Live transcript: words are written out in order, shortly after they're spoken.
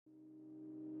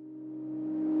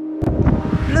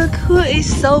Look who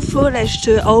is so foolish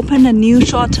to open a new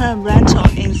short-term rental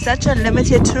in such a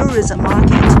limited tourism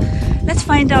market. Let's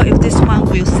find out if this one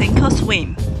will sink or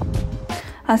swim.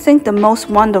 I think the most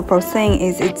wonderful thing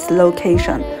is its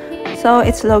location. So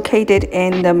it's located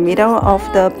in the middle of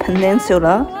the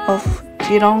peninsula of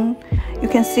GEELONG. You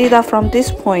can see that from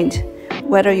this point,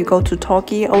 whether you go to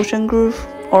Torquay Ocean Grove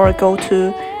or go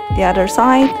to the other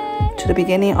side, to the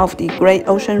beginning of the Great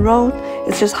Ocean Road,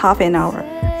 it's just half an hour.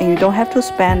 And you don't have to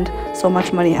spend so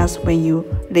much money as when you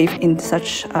live in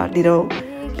such little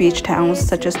beach towns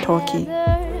such as Torquay.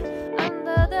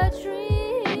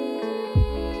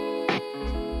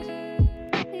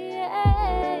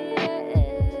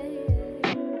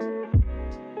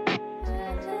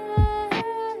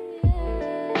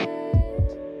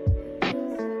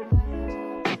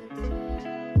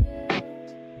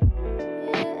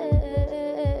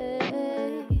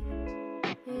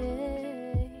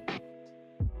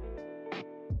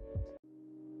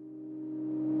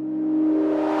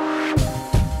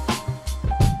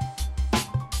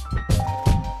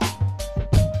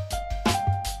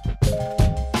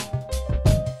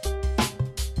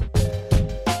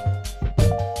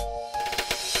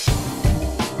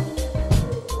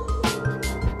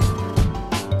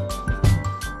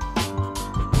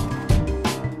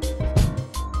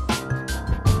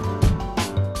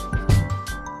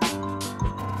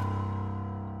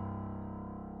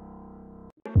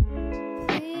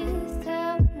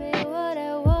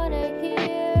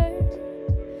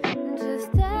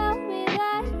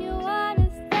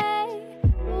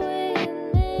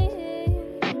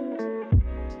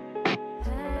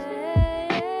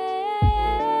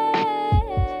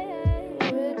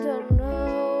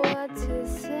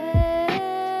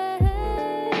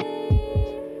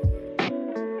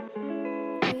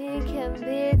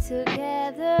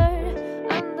 Together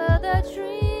under the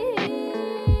tree.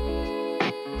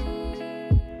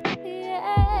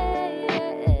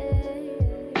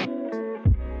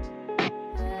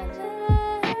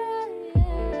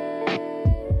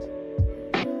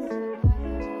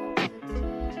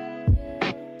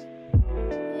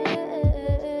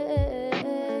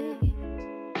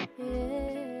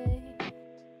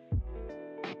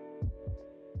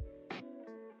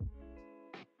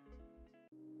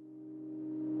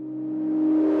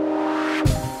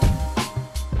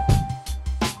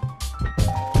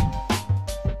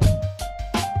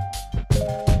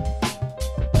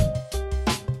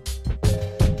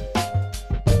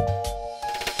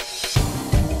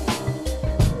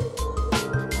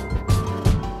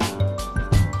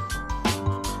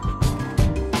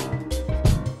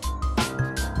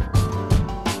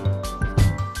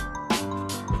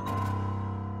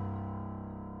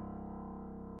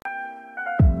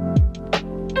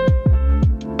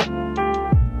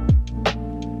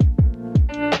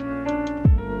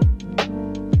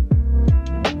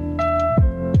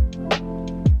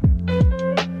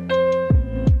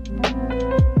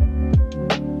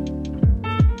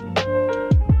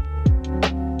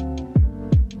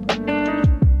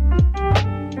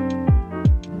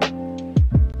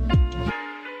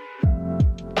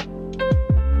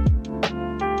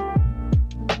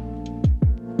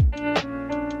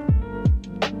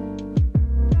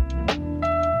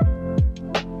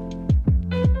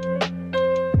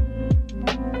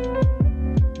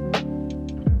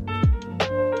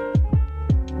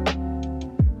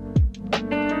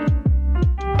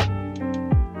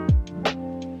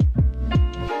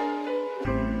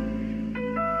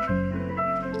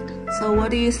 So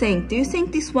what do you think? Do you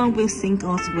think this one will sink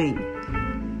or swim?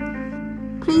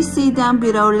 Please see down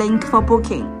below link for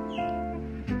booking.